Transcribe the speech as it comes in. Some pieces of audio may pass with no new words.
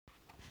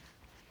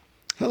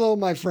Hello,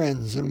 my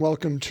friends, and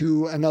welcome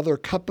to another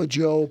Cup of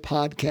Joe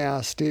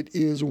podcast. It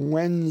is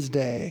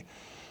Wednesday,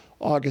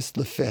 August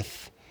the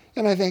 5th,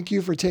 and I thank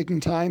you for taking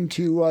time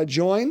to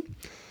join,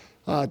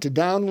 to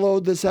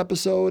download this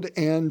episode,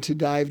 and to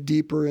dive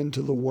deeper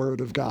into the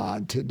Word of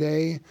God.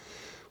 Today,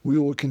 we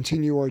will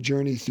continue our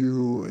journey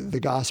through the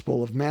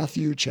Gospel of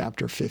Matthew,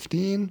 chapter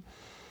 15.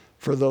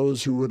 For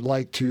those who would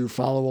like to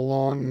follow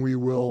along, we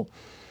will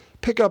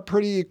pick up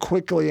pretty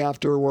quickly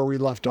after where we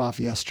left off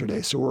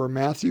yesterday. So we're in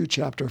Matthew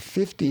chapter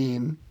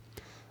 15,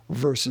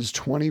 verses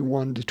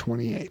 21 to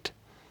 28.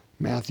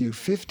 Matthew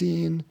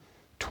 15,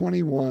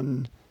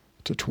 21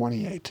 to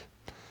 28.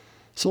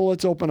 So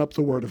let's open up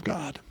the Word of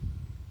God.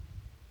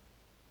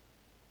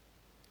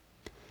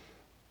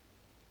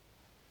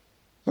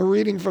 A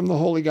reading from the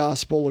Holy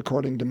Gospel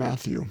according to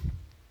Matthew.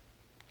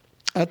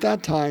 At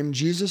that time,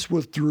 Jesus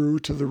withdrew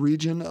to the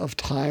region of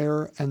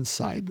Tyre and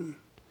Sidon.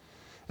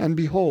 And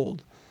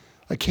behold,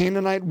 a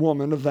Canaanite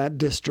woman of that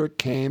district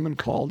came and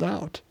called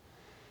out,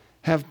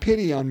 "Have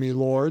pity on me,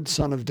 Lord,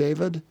 Son of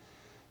David.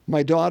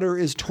 My daughter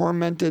is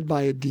tormented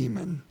by a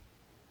demon."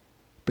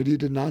 But he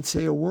did not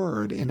say a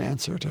word in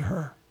answer to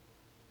her.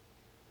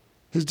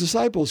 His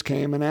disciples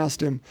came and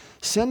asked him,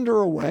 "Send her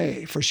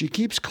away, for she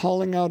keeps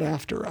calling out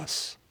after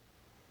us."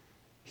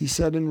 He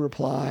said in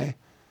reply,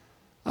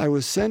 "I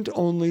was sent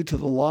only to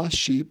the lost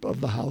sheep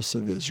of the house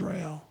of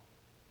Israel."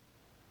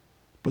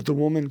 But the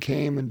woman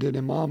came and did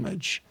him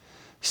homage,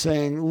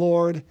 saying,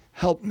 "Lord,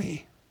 help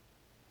me."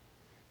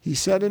 He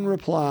said in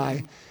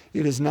reply,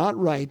 "It is not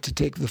right to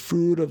take the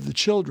food of the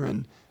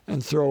children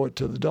and throw it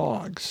to the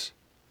dogs."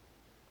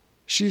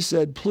 She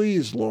said,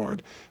 "Please,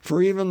 Lord,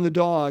 for even the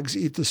dogs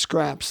eat the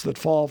scraps that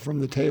fall from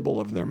the table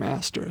of their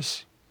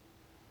masters."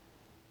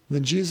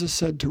 Then Jesus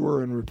said to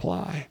her in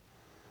reply,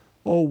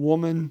 "O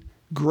woman,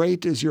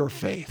 great is your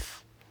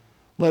faith.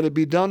 Let it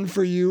be done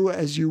for you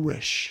as you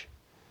wish."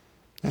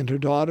 And her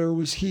daughter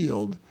was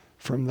healed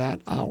from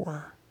that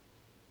hour.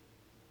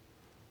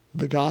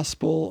 The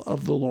Gospel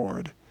of the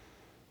Lord.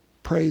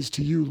 Praise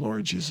to you,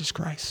 Lord Jesus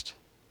Christ.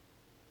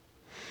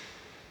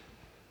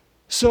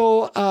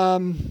 So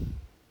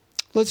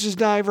let's just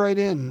dive right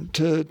in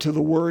to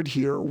the word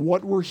here.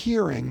 What we're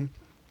hearing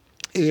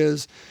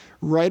is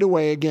right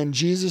away, again,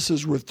 Jesus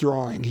is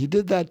withdrawing. He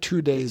did that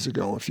 2 days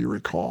ago, if you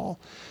recall,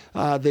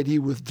 that he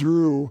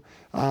withdrew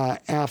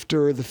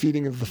after the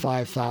feeding of the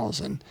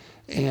 5,000.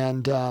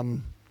 And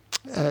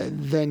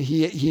then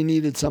he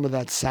needed some of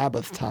that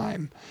Sabbath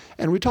time.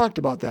 And we talked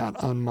about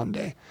that on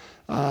Monday.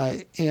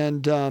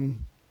 And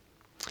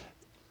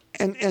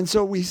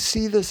so we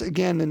see this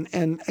again,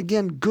 and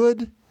again,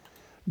 good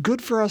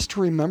for us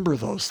to remember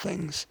those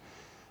things,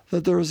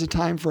 that there is a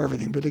time for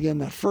everything. But again,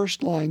 that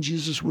first line,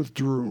 Jesus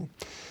withdrew.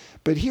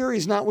 But here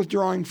he's not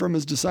withdrawing from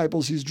his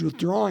disciples, he's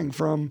withdrawing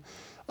from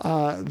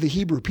the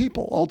Hebrew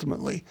people,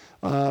 ultimately.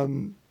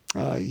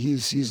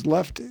 He's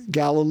left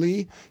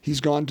Galilee. He's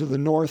gone to the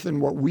north in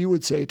what we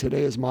would say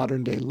today is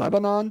modern-day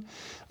Lebanon,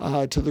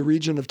 to the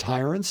region of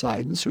Tyre and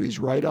Sidon. So he's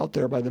right out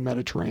there by the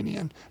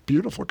Mediterranean.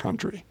 Beautiful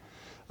country.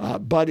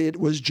 But it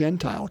was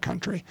Gentile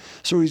country.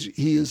 So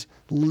he is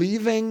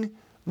leaving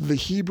the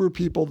Hebrew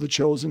people, the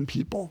chosen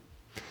people,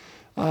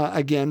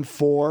 again,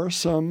 for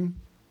some,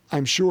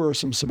 I'm sure,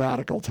 some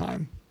sabbatical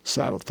time,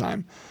 Sabbath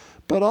time.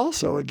 But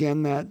also,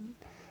 again, that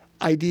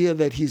idea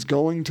that he's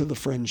going to the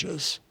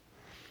fringes.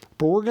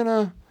 But we're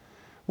gonna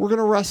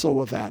wrestle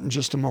with that in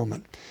just a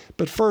moment.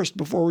 But first,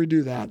 before we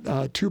do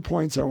that, 2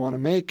 points I want to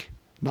make.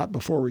 Not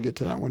before we get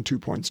to that one, 2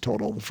 points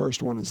total. The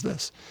first one is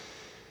this.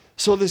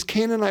 So this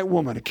Canaanite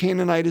woman, a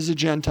Canaanite is a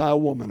Gentile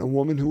woman, a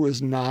woman who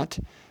is not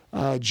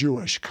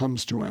Jewish,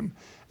 comes to him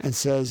and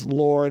says,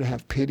 "Lord,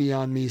 have pity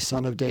on me,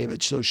 Son of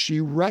David." So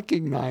she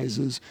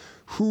recognizes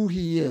who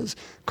he is,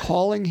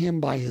 calling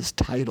him by his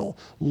title,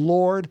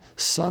 Lord,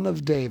 Son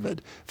of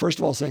David. First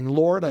of all, saying,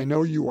 "Lord, I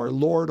know you are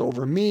Lord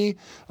over me.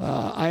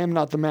 I am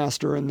not the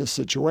master in this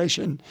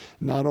situation,"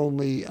 not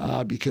only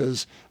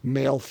because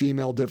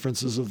male-female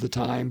differences of the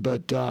time,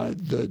 but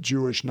the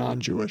Jewish,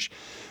 non-Jewish.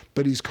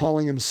 But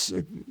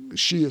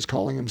she is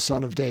calling him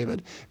Son of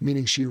David,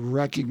 meaning she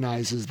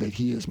recognizes that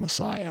he is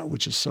Messiah,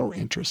 which is so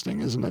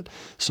interesting, isn't it?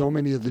 So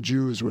many of the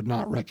Jews would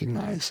not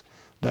recognize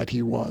that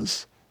he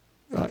was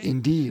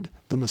indeed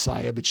the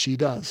Messiah, but she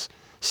does,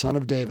 Son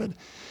of David.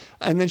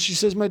 And then she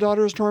says, "My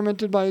daughter is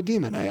tormented by a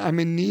demon. I'm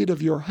in need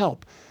of your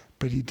help."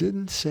 But he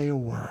didn't say a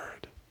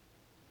word.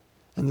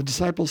 And the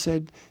disciples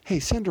said, "Hey,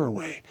 send her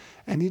away."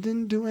 And he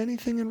didn't do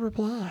anything in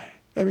reply.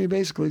 I mean,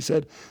 basically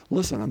said,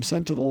 "Listen, I'm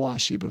sent to the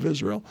lost sheep of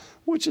Israel,"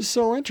 which is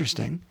so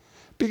interesting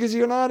because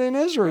you're not in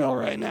Israel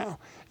right now.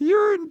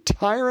 You're in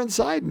Tyre and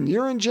Sidon.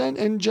 You're in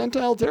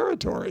Gentile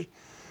territory.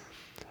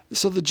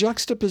 So the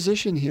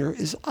juxtaposition here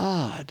is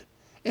odd.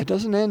 It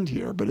doesn't end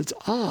here, but it's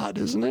odd,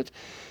 isn't it?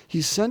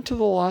 He's sent to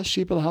the lost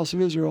sheep of the house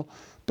of Israel,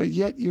 but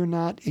yet you're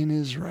not in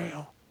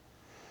Israel.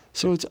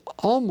 So it's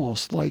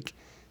almost like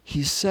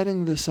he's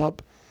setting this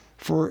up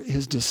for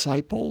his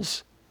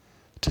disciples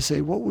to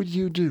say, what would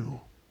you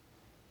do?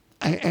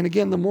 And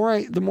again, the more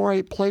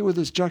I play with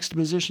this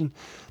juxtaposition,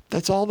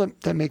 that's all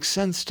that makes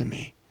sense to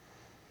me.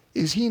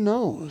 is he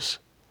knows.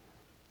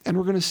 And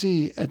we're going to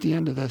see at the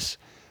end of this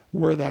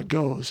where that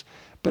goes.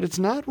 But it's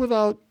not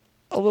without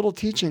a little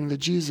teaching that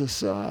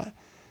Jesus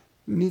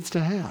needs to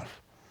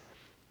have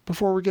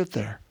before we get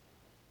there.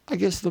 I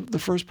guess the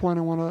first point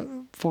I want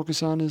to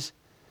focus on is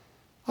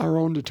our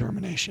own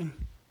determination.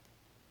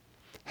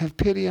 Have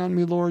pity on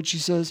me, Lord, she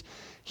says.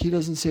 He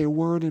doesn't say a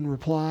word in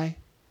reply.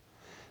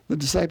 The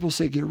disciples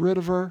say, get rid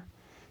of her.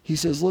 He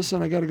says,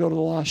 listen, I got to go to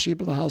the lost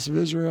sheep of the house of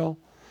Israel.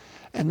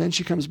 And then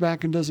she comes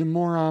back and does him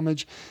more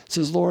homage,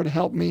 says, Lord,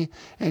 help me.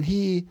 And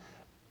he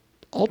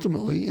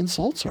ultimately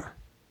insults her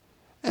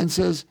and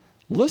says,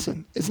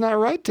 listen, it's not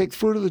right. Take the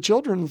food of the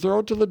children and throw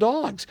it to the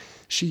dogs.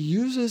 She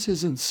uses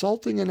his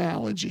insulting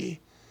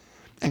analogy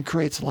and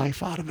creates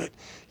life out of it.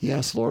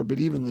 Yes, Lord, but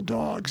even the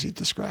dogs eat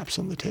the scraps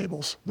on the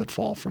tables that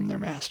fall from their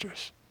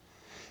masters.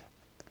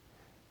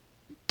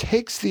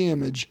 Takes the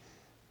image,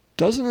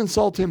 doesn't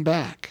insult him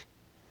back.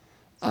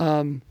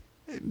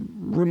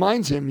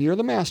 Reminds him, you're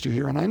the master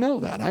here, and I know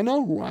that. I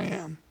know who I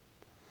am.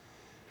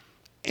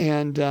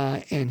 And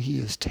he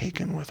is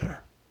taken with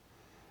her,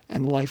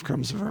 and life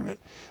comes from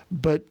it.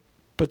 But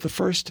the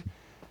first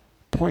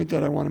point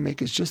that I want to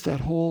make is just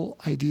that whole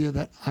idea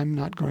that I'm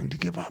not going to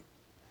give up.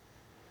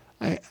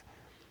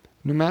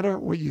 No matter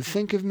what you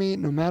think of me,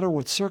 no matter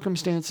what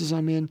circumstances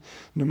I'm in,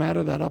 no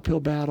matter that uphill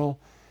battle,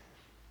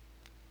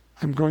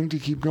 I'm going to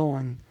keep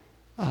going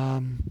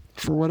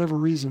for whatever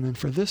reason. And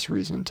for this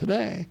reason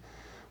today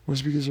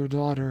was because her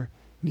daughter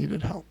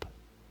needed help.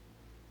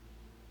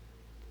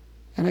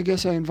 And I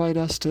guess I invite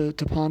us to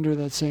ponder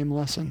that same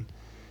lesson.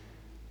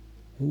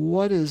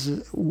 What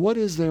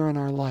is there in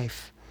our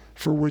life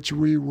for which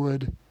we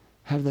would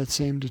have that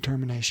same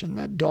determination,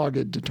 that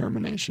dogged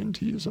determination,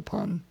 to use a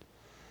pun,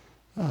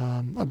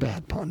 a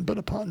bad pun, but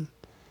a pun,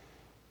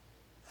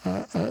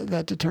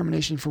 that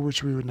determination for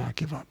which we would not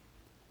give up?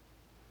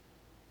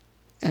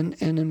 And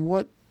in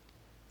what,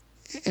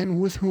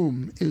 and with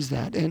whom is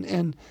that?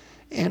 And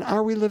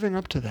are we living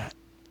up to that?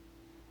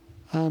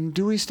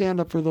 Do we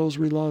stand up for those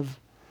we love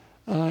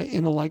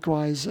in a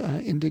likewise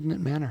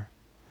indignant manner?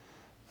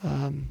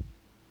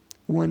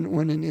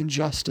 When an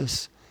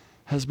injustice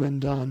has been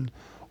done,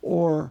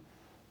 or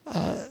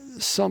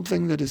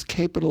something that is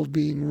capable of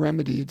being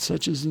remedied,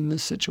 such as in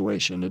this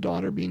situation, a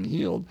daughter being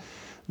healed,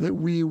 that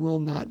we will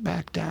not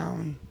back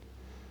down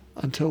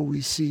until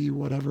we see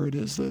whatever it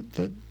is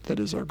that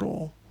is our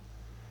goal.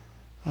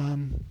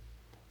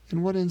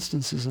 In what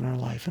instances in our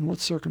life, in what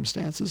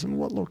circumstances, in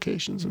what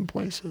locations and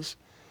places,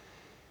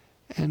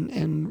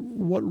 and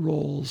what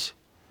roles,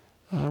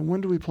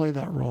 when do we play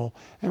that role?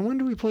 And when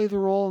do we play the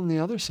role on the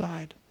other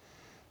side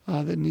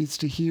that needs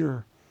to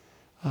hear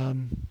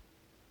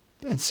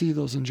and see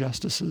those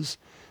injustices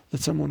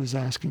that someone is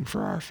asking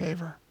for our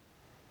favor?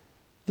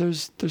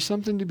 There's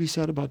something to be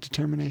said about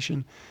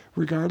determination,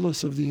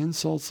 regardless of the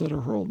insults that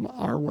are hurled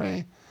our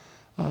way,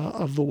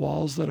 of the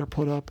walls that are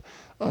put up,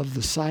 of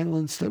the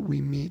silence that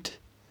we meet.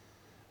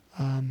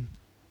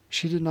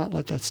 She did not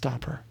let that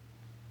stop her.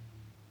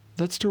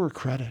 That's to her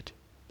credit.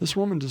 This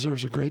woman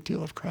deserves a great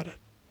deal of credit.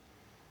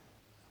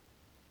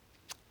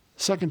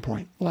 Second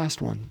point,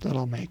 last one that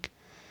I'll make,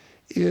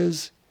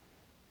 is,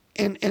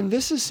 and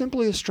this is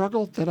simply a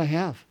struggle that I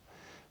have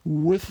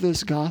with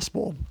this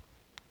gospel.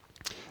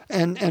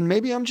 And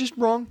maybe I'm just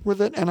wrong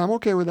with it, and I'm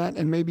okay with that,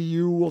 and maybe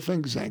you will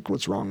think, Zank,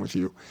 what's wrong with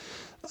you?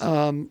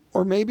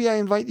 Or maybe I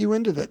invite you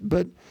into that.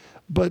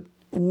 But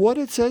what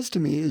it says to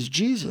me is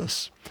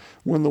Jesus,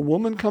 when the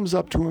woman comes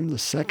up to him the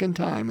second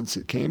time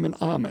and came in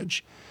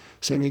homage,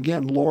 saying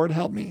again, Lord,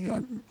 help me.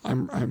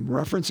 I'm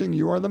referencing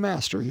you are the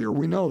master here.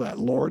 We know that.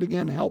 Lord,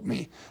 again, help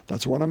me.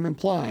 That's what I'm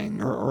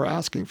implying or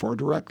asking for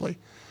directly.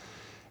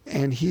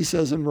 And he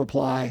says in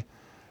reply,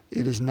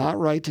 it is not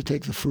right to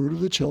take the food of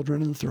the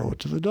children and throw it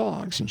to the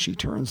dogs. And she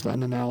turns that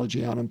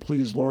analogy on him.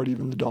 Please, Lord,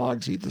 even the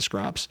dogs eat the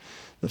scraps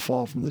that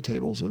fall from the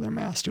tables of their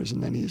masters.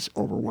 And then he's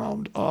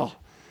overwhelmed. Oh,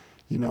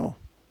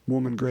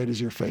 woman, great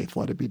is your faith.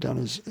 Let it be done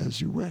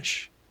as you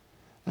wish.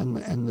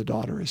 And the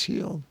daughter is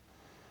healed.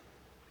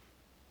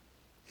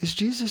 Is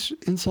Jesus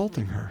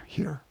insulting her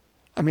here?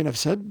 I mean, I've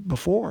said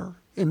before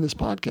in this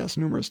podcast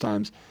numerous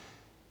times,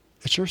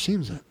 it sure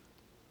seems it.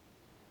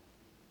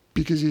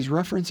 Because he's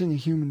referencing a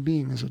human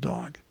being as a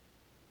dog.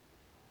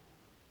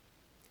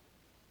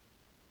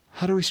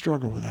 How do we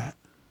struggle with that?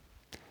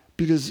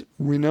 Because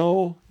we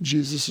know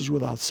Jesus is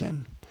without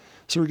sin.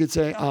 So we could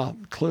say,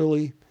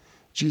 clearly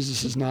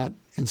Jesus is not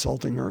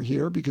insulting her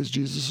here because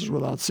Jesus is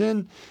without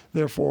sin.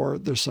 Therefore,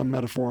 there's some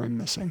metaphor I'm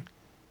missing.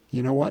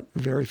 You know what?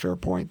 Very fair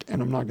point,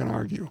 and I'm not going to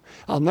argue.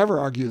 I'll never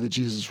argue that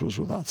Jesus was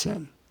without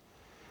sin.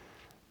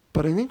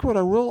 But I think what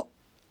I will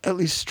at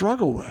least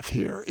struggle with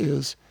here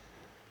is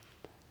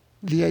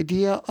the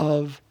idea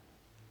of,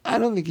 I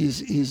don't think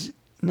he's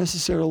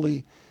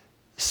necessarily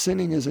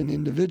sinning as an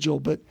individual,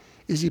 but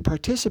is he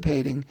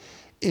participating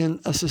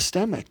in a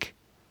systemic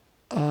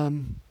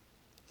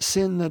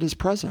sin that is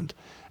present?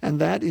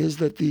 And that is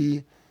that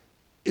the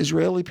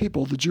Israeli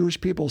people, the Jewish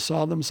people,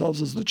 saw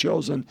themselves as the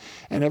chosen,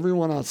 and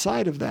everyone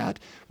outside of that,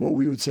 what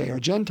we would say are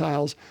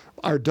Gentiles,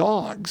 are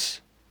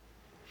dogs.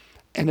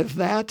 And if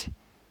that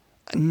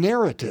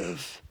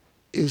narrative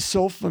is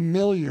so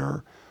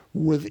familiar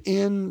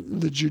within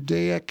the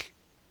Judaic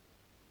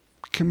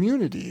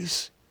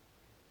communities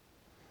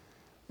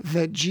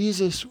that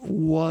Jesus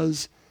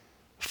was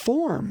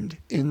formed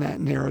in that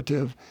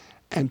narrative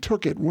and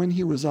took it when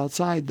he was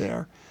outside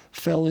there,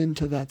 fell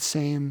into that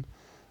same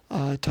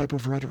type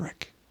of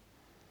rhetoric.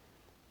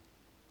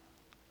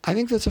 I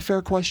think that's a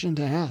fair question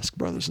to ask,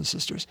 brothers and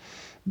sisters,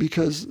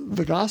 because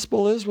the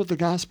gospel is what the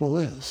gospel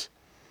is.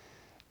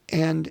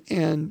 And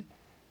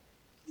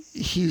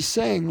he's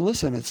saying,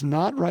 listen, it's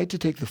not right to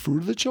take the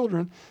food of the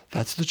children.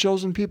 That's the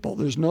chosen people.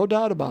 There's no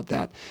doubt about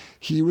that.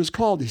 He was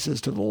called, he says,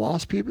 to the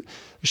lost people,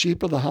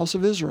 sheep of the house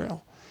of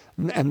Israel.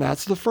 And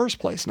that's the first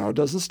place. Now, it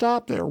doesn't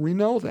stop there. We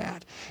know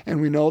that.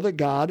 And we know that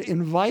God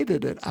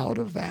invited it out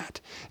of that.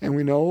 And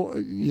we know,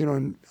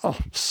 in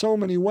so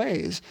many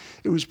ways,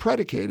 it was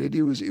predicated.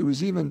 It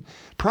was even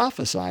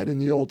prophesied in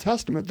the Old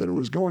Testament that it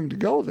was going to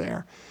go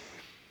there.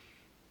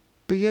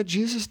 But yet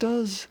Jesus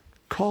does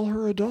call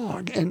her a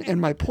dog.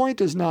 And my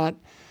point is not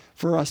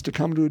for us to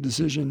come to a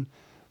decision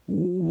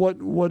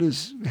what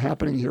is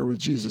happening here with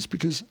Jesus,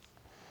 because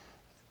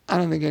I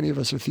don't think any of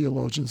us are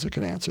theologians that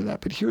can answer that.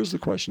 But here's the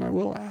question I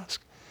will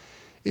ask,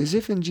 is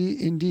if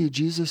indeed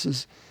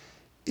Jesus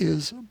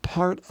is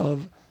part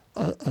of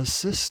a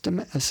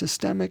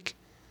systemic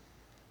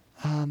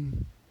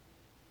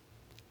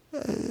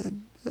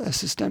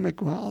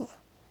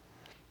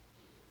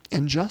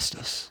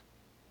injustice.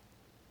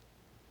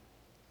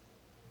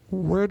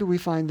 Where do we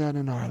find that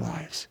in our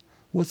lives?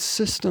 What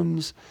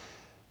systems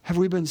have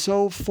we been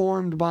so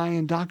formed by,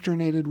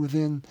 indoctrinated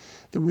within,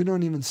 that we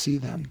don't even see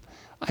them?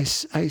 I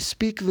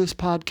speak this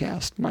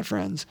podcast, my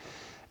friends,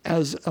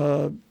 as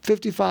a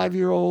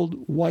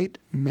 55-year-old white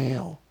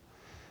male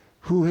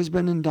who has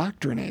been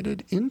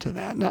indoctrinated into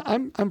that. Now,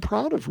 I'm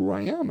proud of who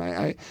I am.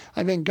 I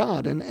thank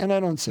God, and I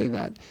don't say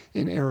that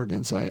in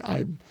arrogance.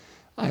 I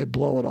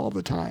blow it all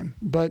the time.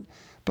 But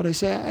I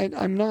say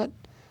I'm not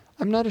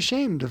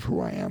ashamed of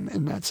who I am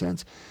in that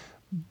sense.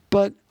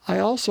 But I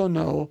also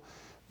know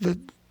that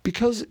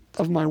because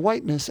of my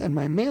whiteness and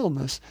my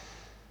maleness,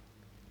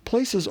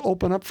 places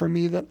open up for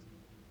me that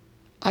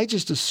I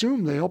just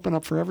assume they open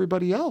up for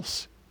everybody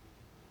else.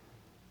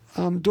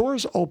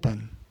 Doors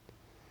open.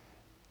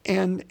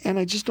 And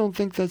I just don't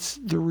think that's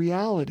the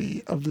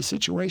reality of the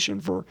situation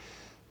for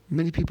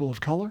many people of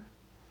color,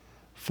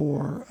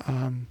 for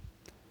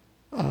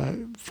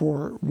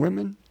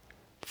women,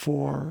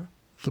 for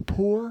the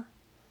poor.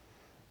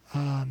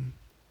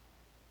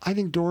 I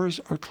think doors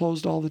are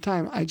closed all the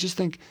time. I just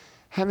think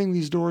having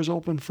these doors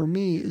open for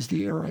me is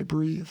the air I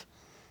breathe.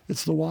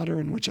 It's the water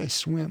in which I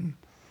swim.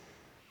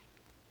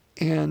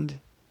 And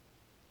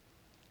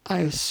I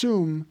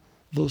assume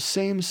those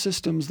same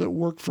systems that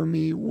work for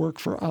me work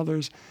for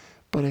others,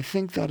 but I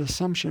think that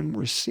assumption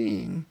we're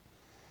seeing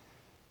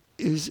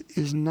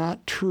is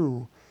not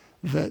true,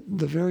 that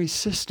the very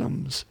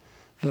systems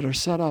that are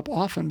set up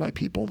often by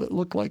people that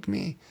look like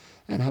me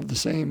and have the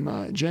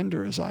same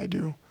gender as I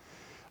do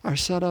are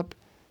set up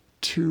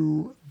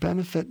to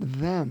benefit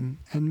them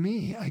and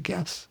me, I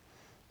guess.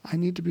 I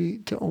need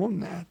to own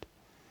that.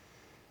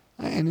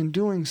 And in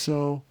doing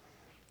so,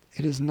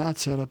 it is not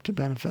set up to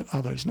benefit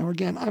others. Now,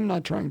 again, I'm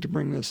not trying to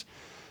bring this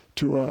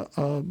to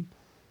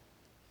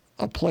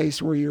a place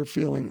where you're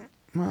feeling,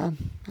 well,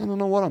 I don't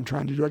know what I'm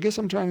trying to do. I guess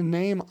I'm trying to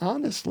name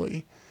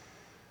honestly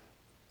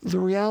the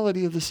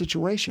reality of the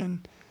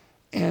situation.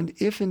 And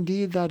if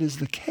indeed that is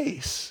the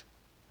case,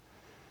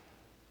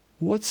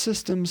 what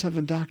systems have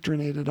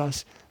indoctrinated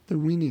us that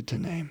we need to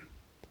name?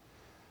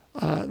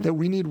 That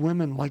we need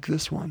women like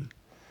this one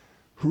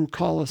who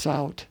call us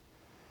out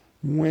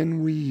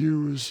when we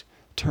use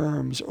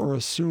terms or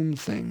assume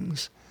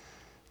things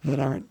that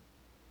aren't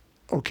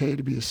okay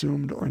to be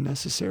assumed or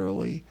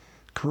necessarily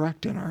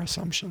correct in our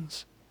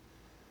assumptions.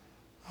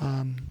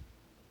 And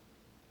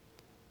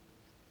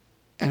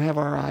have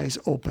our eyes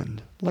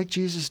opened, like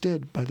Jesus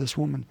did by this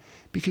woman,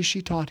 because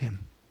she taught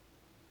him.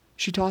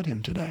 She taught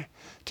him today.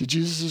 To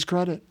Jesus'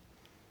 credit,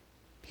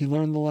 he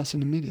learned the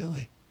lesson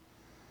immediately.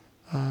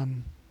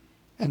 And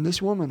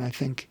this woman, I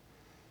think,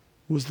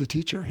 was the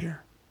teacher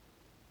here.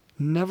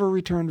 Never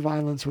returned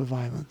violence with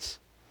violence.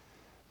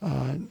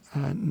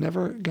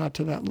 Never got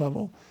to that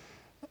level,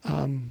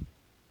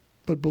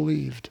 but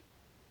believed.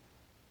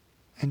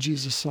 And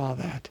Jesus saw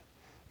that.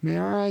 May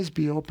our eyes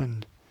be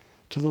opened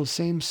to those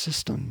same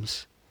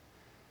systems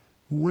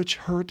which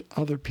hurt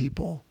other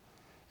people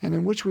and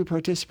in which we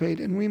participate,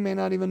 and we may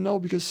not even know,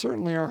 because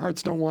certainly our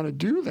hearts don't want to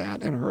do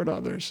that and hurt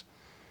others.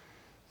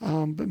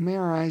 But may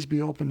our eyes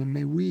be open, and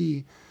may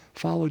we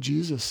follow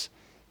Jesus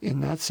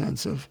in that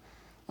sense of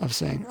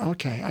saying,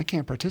 okay, I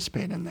can't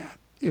participate in that.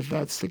 If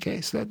that's the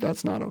case,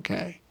 that's not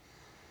okay.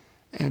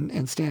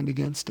 And stand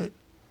against it,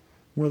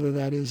 whether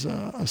that is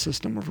a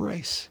system of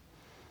race,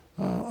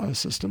 a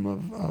system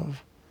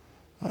of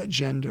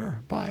gender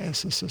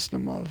bias, a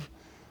system of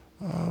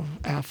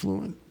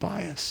affluent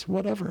bias,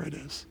 whatever it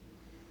is.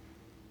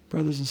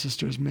 Brothers and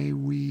sisters, may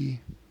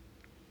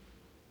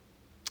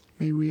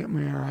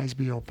our eyes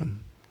be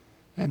open,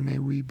 and may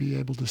we be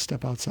able to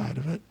step outside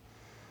of it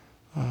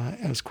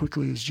as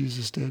quickly as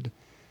Jesus did.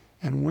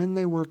 And when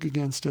they work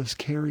against us,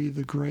 carry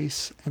the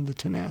grace and the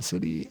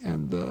tenacity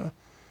and the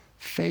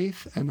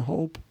faith and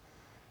hope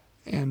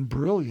and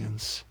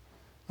brilliance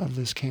of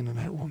this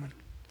Canaanite woman.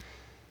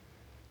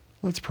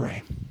 Let's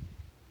pray.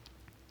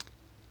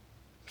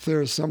 If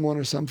there is someone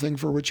or something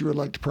for which you would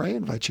like to pray, I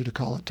invite you to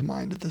call it to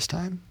mind at this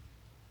time.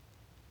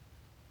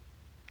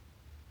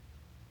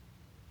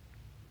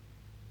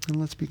 And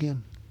let's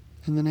begin.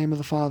 In the name of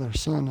the Father,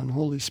 Son, and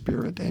Holy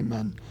Spirit,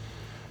 amen.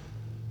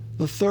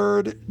 The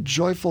third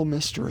joyful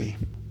mystery,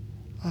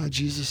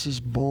 Jesus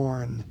is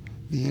born,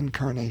 the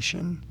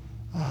incarnation,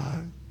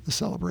 the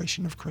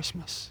celebration of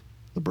Christmas,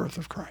 the birth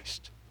of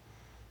Christ.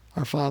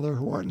 Our Father,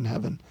 who art in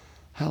heaven,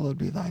 hallowed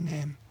be thy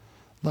name.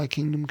 Thy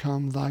kingdom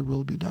come, thy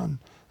will be done,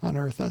 on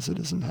earth as it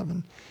is in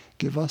heaven.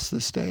 Give us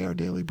this day our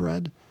daily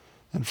bread,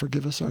 and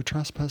forgive us our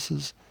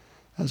trespasses,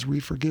 as we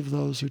forgive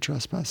those who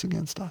trespass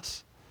against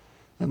us.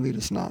 And lead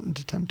us not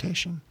into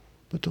temptation,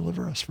 but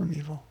deliver us from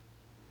evil.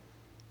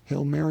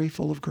 Hail Mary,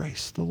 full of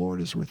grace, the Lord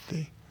is with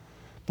thee.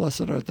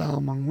 Blessed art thou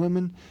among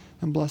women,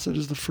 and blessed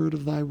is the fruit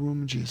of thy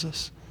womb,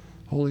 Jesus.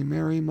 Holy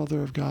Mary,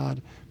 Mother of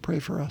God, pray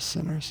for us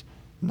sinners,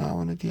 now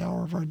and at the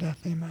hour of our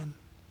death. Amen.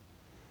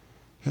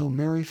 Hail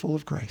Mary, full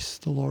of grace,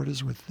 the Lord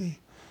is with thee.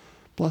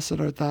 Blessed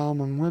art thou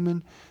among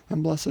women,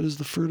 and blessed is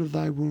the fruit of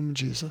thy womb,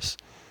 Jesus.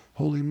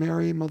 Holy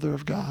Mary, Mother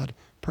of God,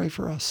 pray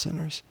for us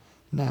sinners,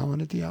 now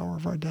and at the hour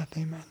of our death.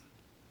 Amen.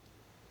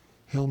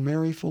 Hail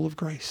Mary, full of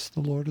grace,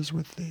 the Lord is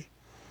with thee.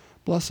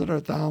 Blessed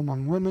art thou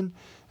among women,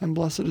 and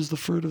blessed is the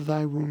fruit of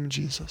thy womb,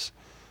 Jesus.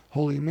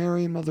 Holy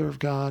Mary, Mother of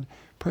God,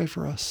 pray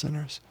for us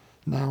sinners,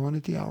 now and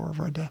at the hour of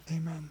our death.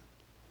 Amen.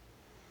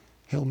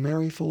 Hail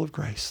Mary, full of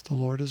grace, the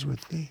Lord is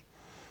with thee.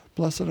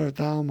 Blessed art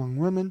thou among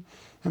women,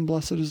 and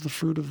blessed is the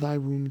fruit of thy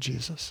womb,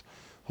 Jesus.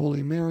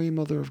 Holy Mary,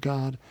 Mother of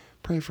God,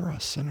 pray for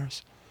us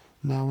sinners,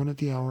 now and at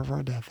the hour of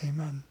our death.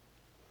 Amen.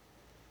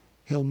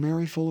 Hail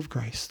Mary, full of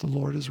grace, the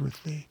Lord is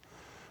with thee.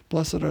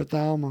 Blessed art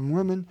thou among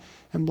women,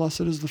 and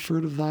blessed is the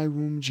fruit of thy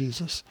womb,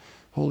 Jesus.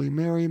 Holy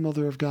Mary,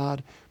 Mother of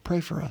God, pray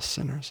for us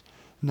sinners,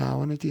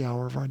 now and at the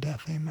hour of our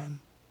death. Amen.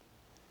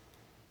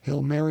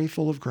 Hail Mary,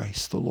 full of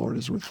grace, the Lord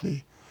is with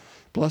thee.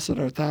 Blessed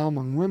art thou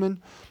among women,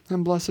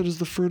 and blessed is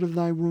the fruit of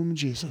thy womb,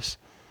 Jesus.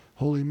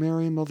 Holy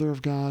Mary, Mother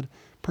of God,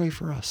 pray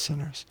for us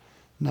sinners,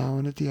 now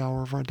and at the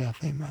hour of our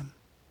death. Amen.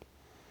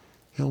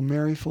 Hail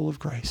Mary, full of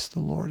grace,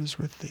 the Lord is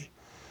with thee.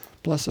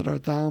 Blessed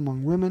art thou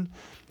among women,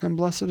 and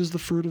blessed is the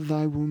fruit of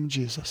thy womb,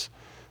 Jesus.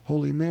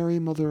 Holy Mary,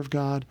 Mother of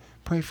God,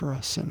 pray for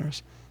us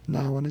sinners,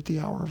 now and at the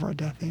hour of our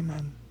death.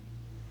 Amen.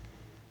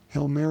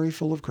 Hail Mary,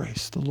 full of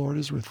grace, the Lord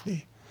is with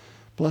thee.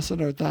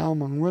 Blessed art thou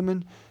among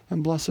women,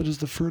 and blessed is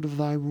the fruit of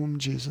thy womb,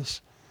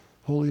 Jesus.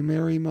 Holy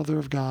Mary, Mother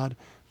of God,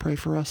 pray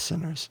for us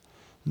sinners,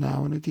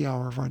 now and at the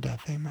hour of our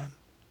death. Amen.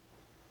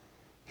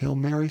 Hail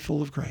Mary,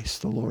 full of grace,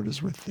 the Lord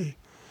is with thee.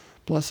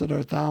 Blessed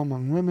art thou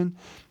among women,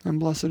 and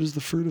blessed is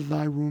the fruit of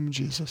thy womb,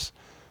 Jesus.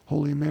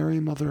 Holy Mary,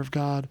 Mother of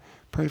God,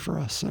 pray for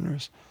us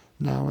sinners,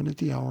 now and at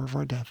the hour of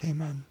our death.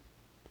 Amen.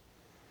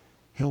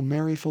 Hail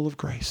Mary, full of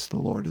grace, the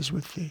Lord is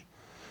with thee.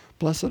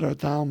 Blessed art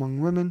thou among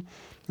women,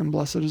 and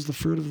blessed is the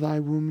fruit of thy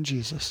womb,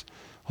 Jesus.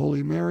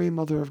 Holy Mary,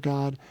 Mother of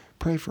God,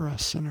 pray for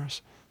us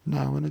sinners,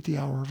 now and at the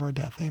hour of our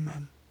death.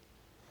 Amen.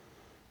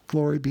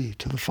 Glory be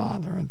to the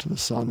Father, and to the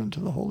Son, and to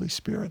the Holy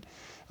Spirit,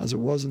 as it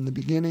was in the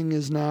beginning,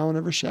 is now, and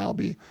ever shall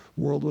be,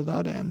 world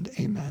without end.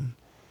 Amen.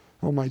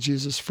 O my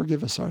Jesus,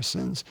 forgive us our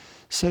sins.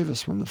 Save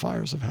us from the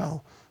fires of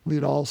hell.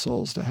 Lead all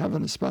souls to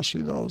heaven,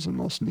 especially those in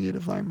most need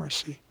of thy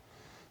mercy.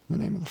 In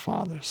the name of the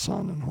Father,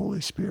 Son, and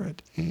Holy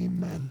Spirit.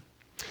 Amen.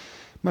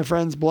 My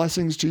friends,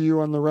 blessings to you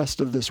on the rest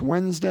of this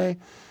Wednesday.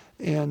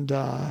 And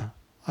I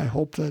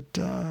hope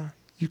that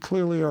you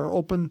clearly are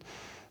open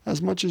as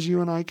much as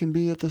you and I can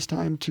be at this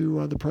time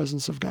to the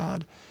presence of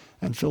God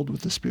and filled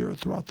with the Spirit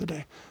throughout the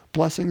day.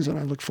 Blessings, and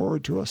I look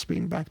forward to us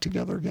being back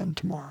together again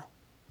tomorrow.